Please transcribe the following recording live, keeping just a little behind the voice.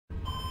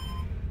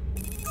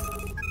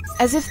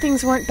As if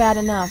things weren't bad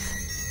enough,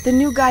 the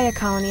new Gaia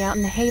colony out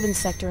in the Haven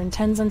sector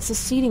intends on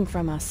seceding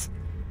from us.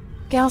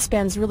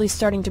 Galspan's really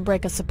starting to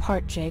break us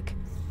apart, Jake.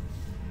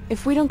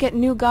 If we don't get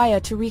new Gaia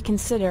to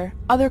reconsider,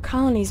 other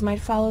colonies might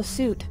follow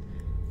suit.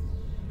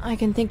 I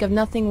can think of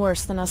nothing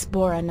worse than us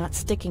Bora not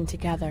sticking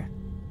together.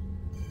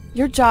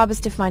 Your job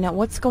is to find out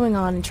what's going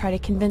on and try to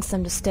convince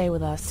them to stay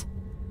with us.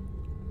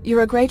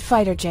 You're a great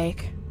fighter,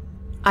 Jake.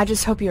 I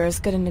just hope you're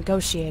as good a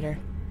negotiator.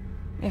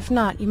 If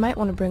not, you might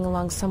want to bring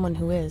along someone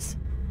who is.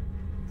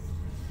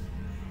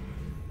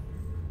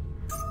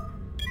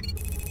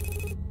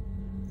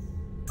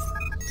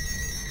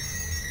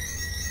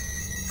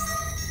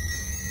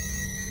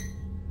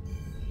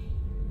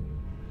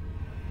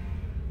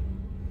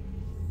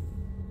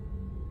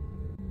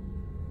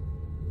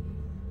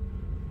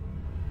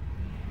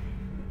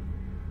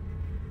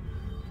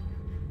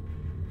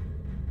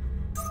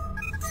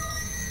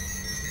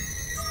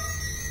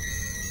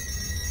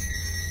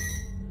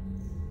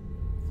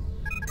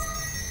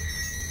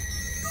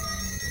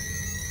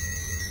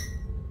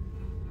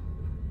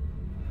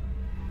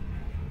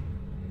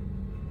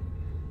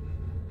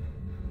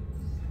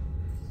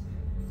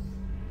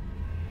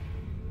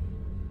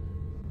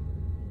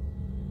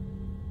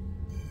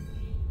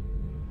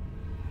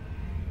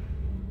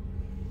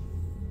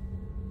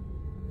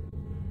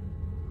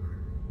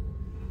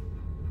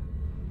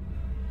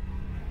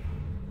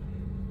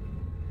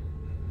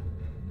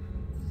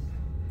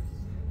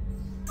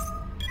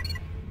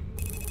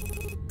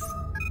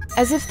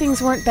 As if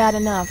things weren't bad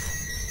enough,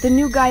 the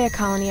new Gaia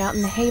colony out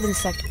in the Haven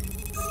sector...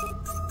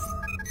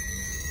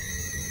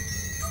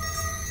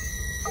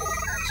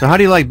 So how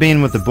do you like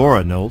being with the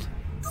Bora, Nold?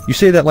 You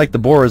say that like the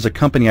Bora is a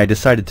company I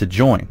decided to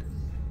join.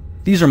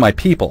 These are my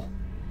people.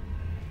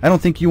 I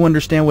don't think you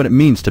understand what it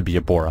means to be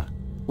a Bora.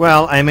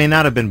 Well, I may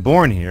not have been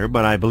born here,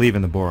 but I believe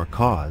in the Bora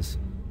cause.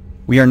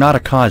 We are not a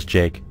cause,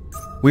 Jake.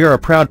 We are a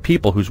proud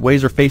people whose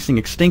ways are facing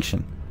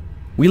extinction.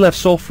 We left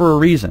Sol for a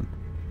reason,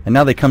 and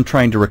now they come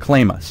trying to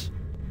reclaim us.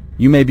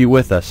 You may be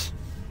with us,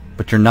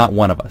 but you're not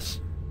one of us.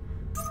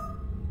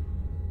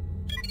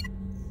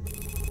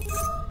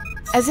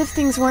 As if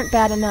things weren't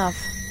bad enough,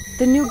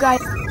 the new Gaia...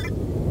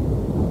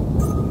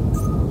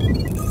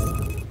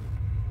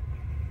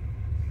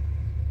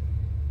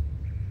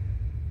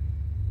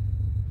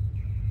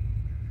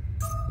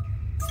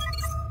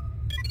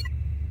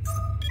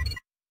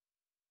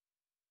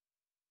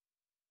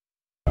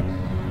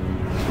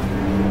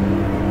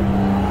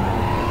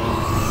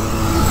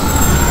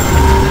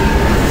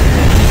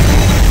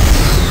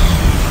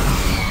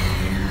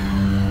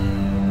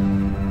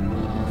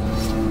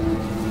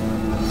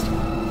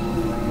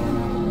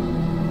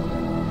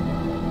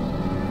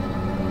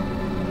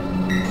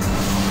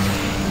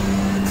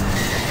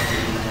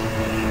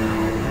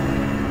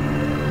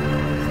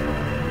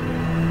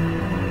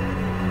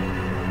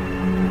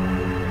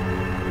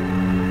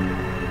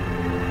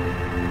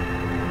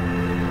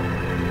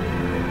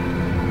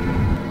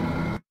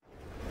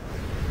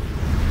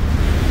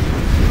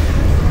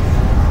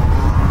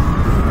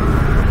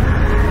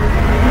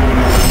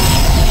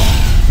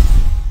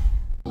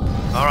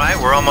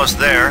 Almost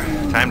there.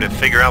 Time to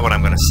figure out what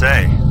I'm gonna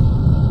say.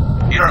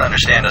 You don't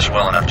understand us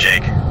well enough,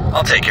 Jake.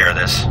 I'll take care of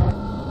this.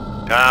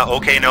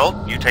 Okay,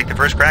 Noel. You take the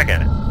first crack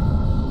at it.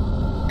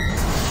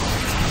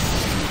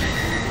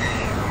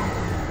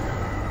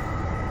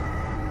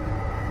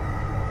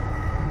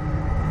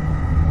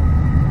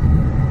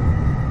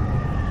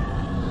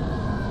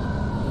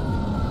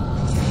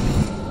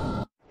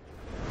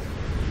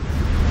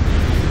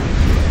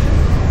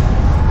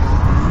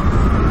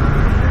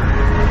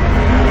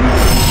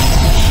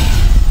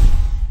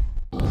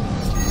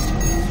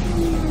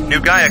 New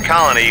Gaia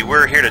Colony,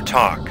 we're here to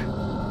talk.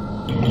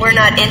 We're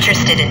not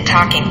interested in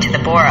talking to the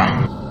Bora.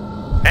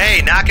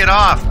 Hey, knock it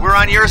off! We're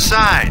on your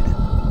side!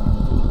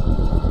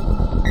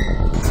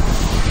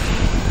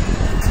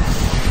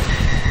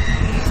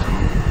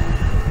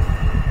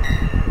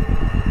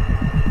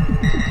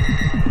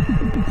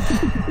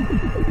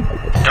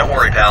 Don't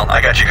worry, pal. I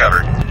got you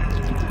covered.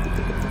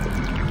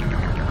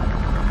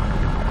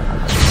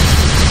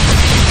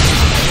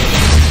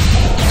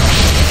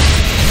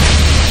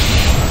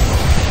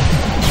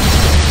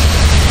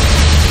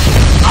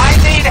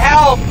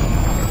 Help!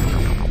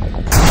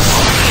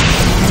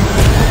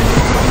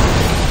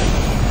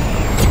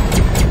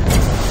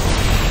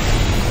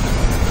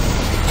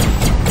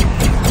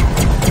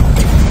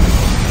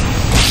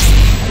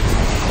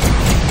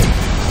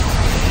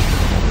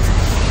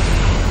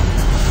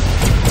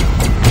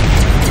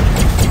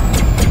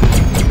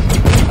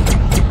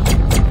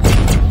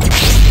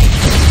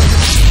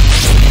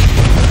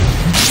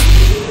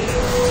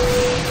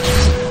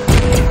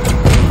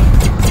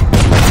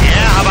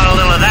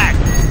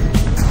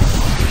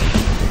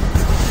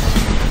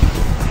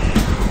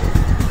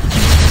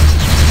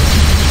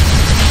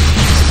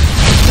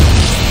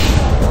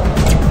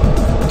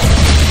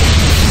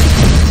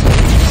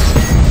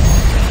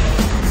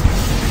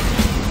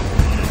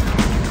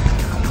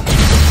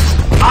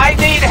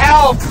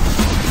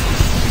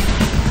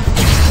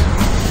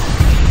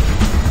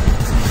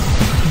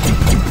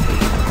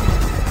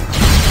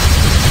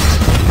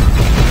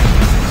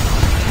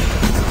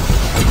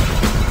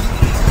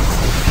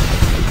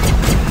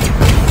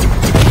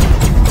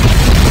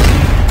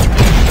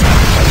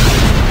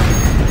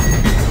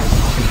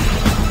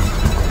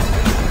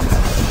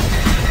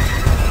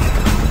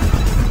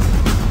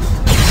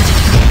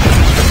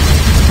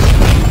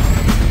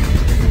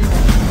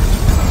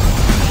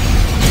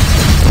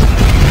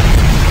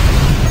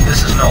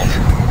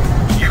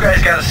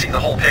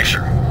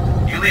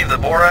 You leave the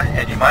Bora,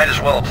 and you might as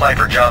well apply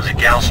for jobs at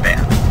Galspan.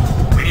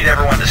 We need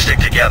everyone to stick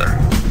together.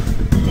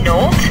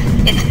 Nolt,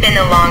 it's been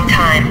a long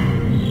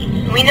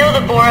time. We know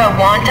the Bora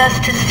want us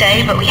to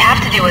stay, but we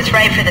have to do what's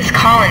right for this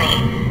colony.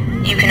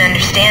 You can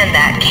understand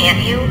that,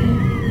 can't you?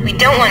 We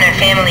don't want our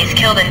families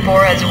killed in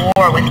Bora's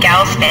war with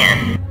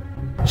Galspan.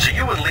 So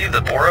you would leave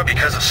the Bora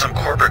because of some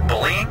corporate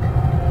bullying?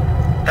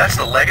 That's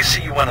the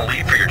legacy you want to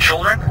leave for your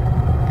children?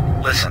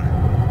 Listen,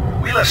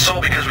 we left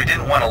Sol because we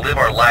didn't want to live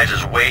our lives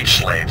as wage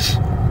slaves.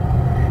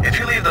 If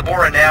you leave the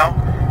Bora now,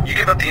 you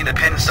give up the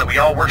independence that we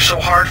all worked so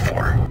hard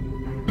for.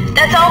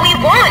 That's all we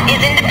want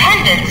is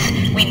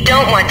independence. We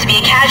don't want to be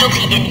a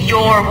casualty in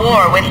your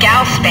war with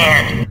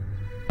Galspan.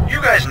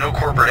 You guys know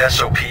corporate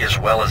SOP as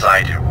well as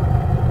I do.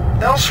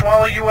 They'll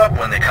swallow you up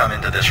when they come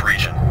into this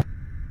region.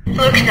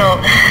 Look, Nolt,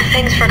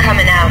 thanks for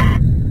coming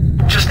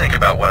out. Just think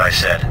about what I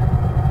said.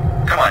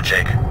 Come on,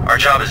 Jake. Our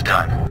job is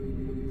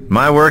done.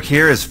 My work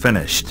here is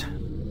finished.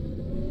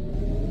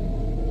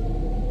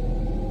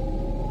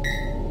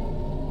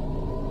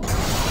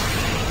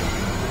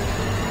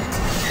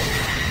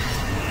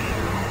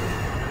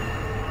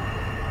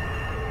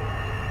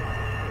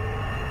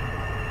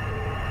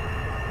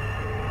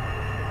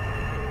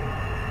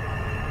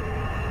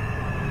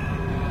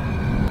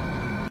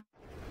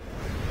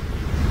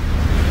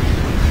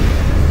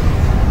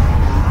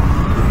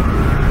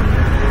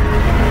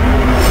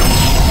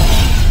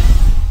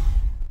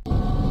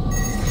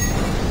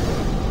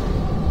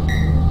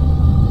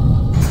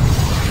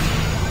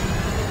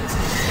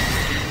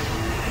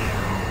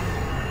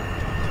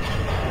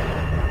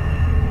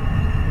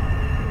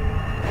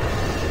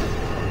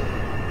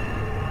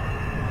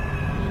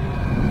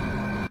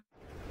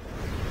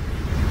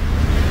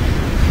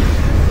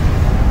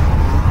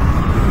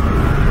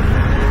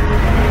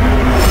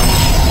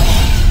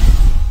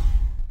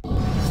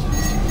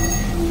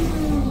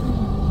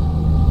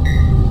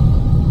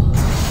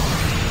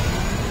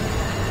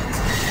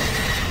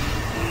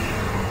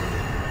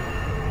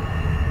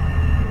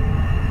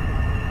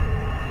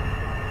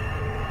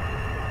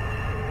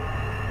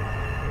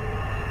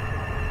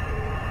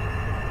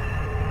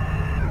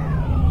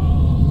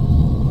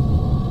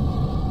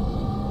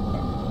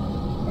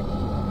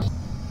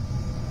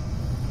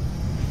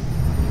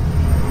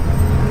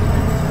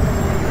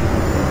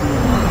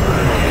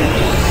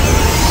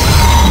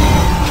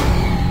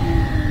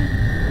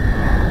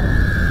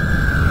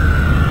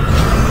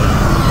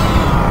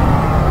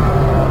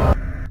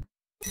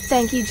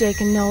 Thank you, Jake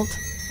and Nolt.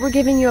 We're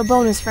giving you a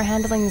bonus for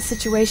handling the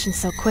situation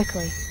so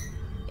quickly.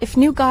 If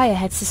New Gaia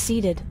had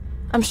seceded,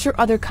 I'm sure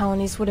other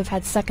colonies would have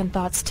had second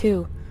thoughts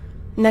too.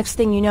 Next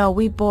thing you know,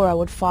 we Bora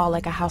would fall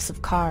like a house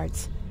of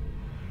cards.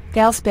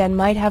 Galspan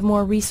might have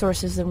more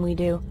resources than we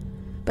do,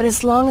 but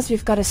as long as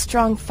we've got a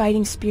strong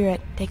fighting spirit,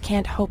 they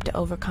can't hope to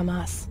overcome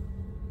us.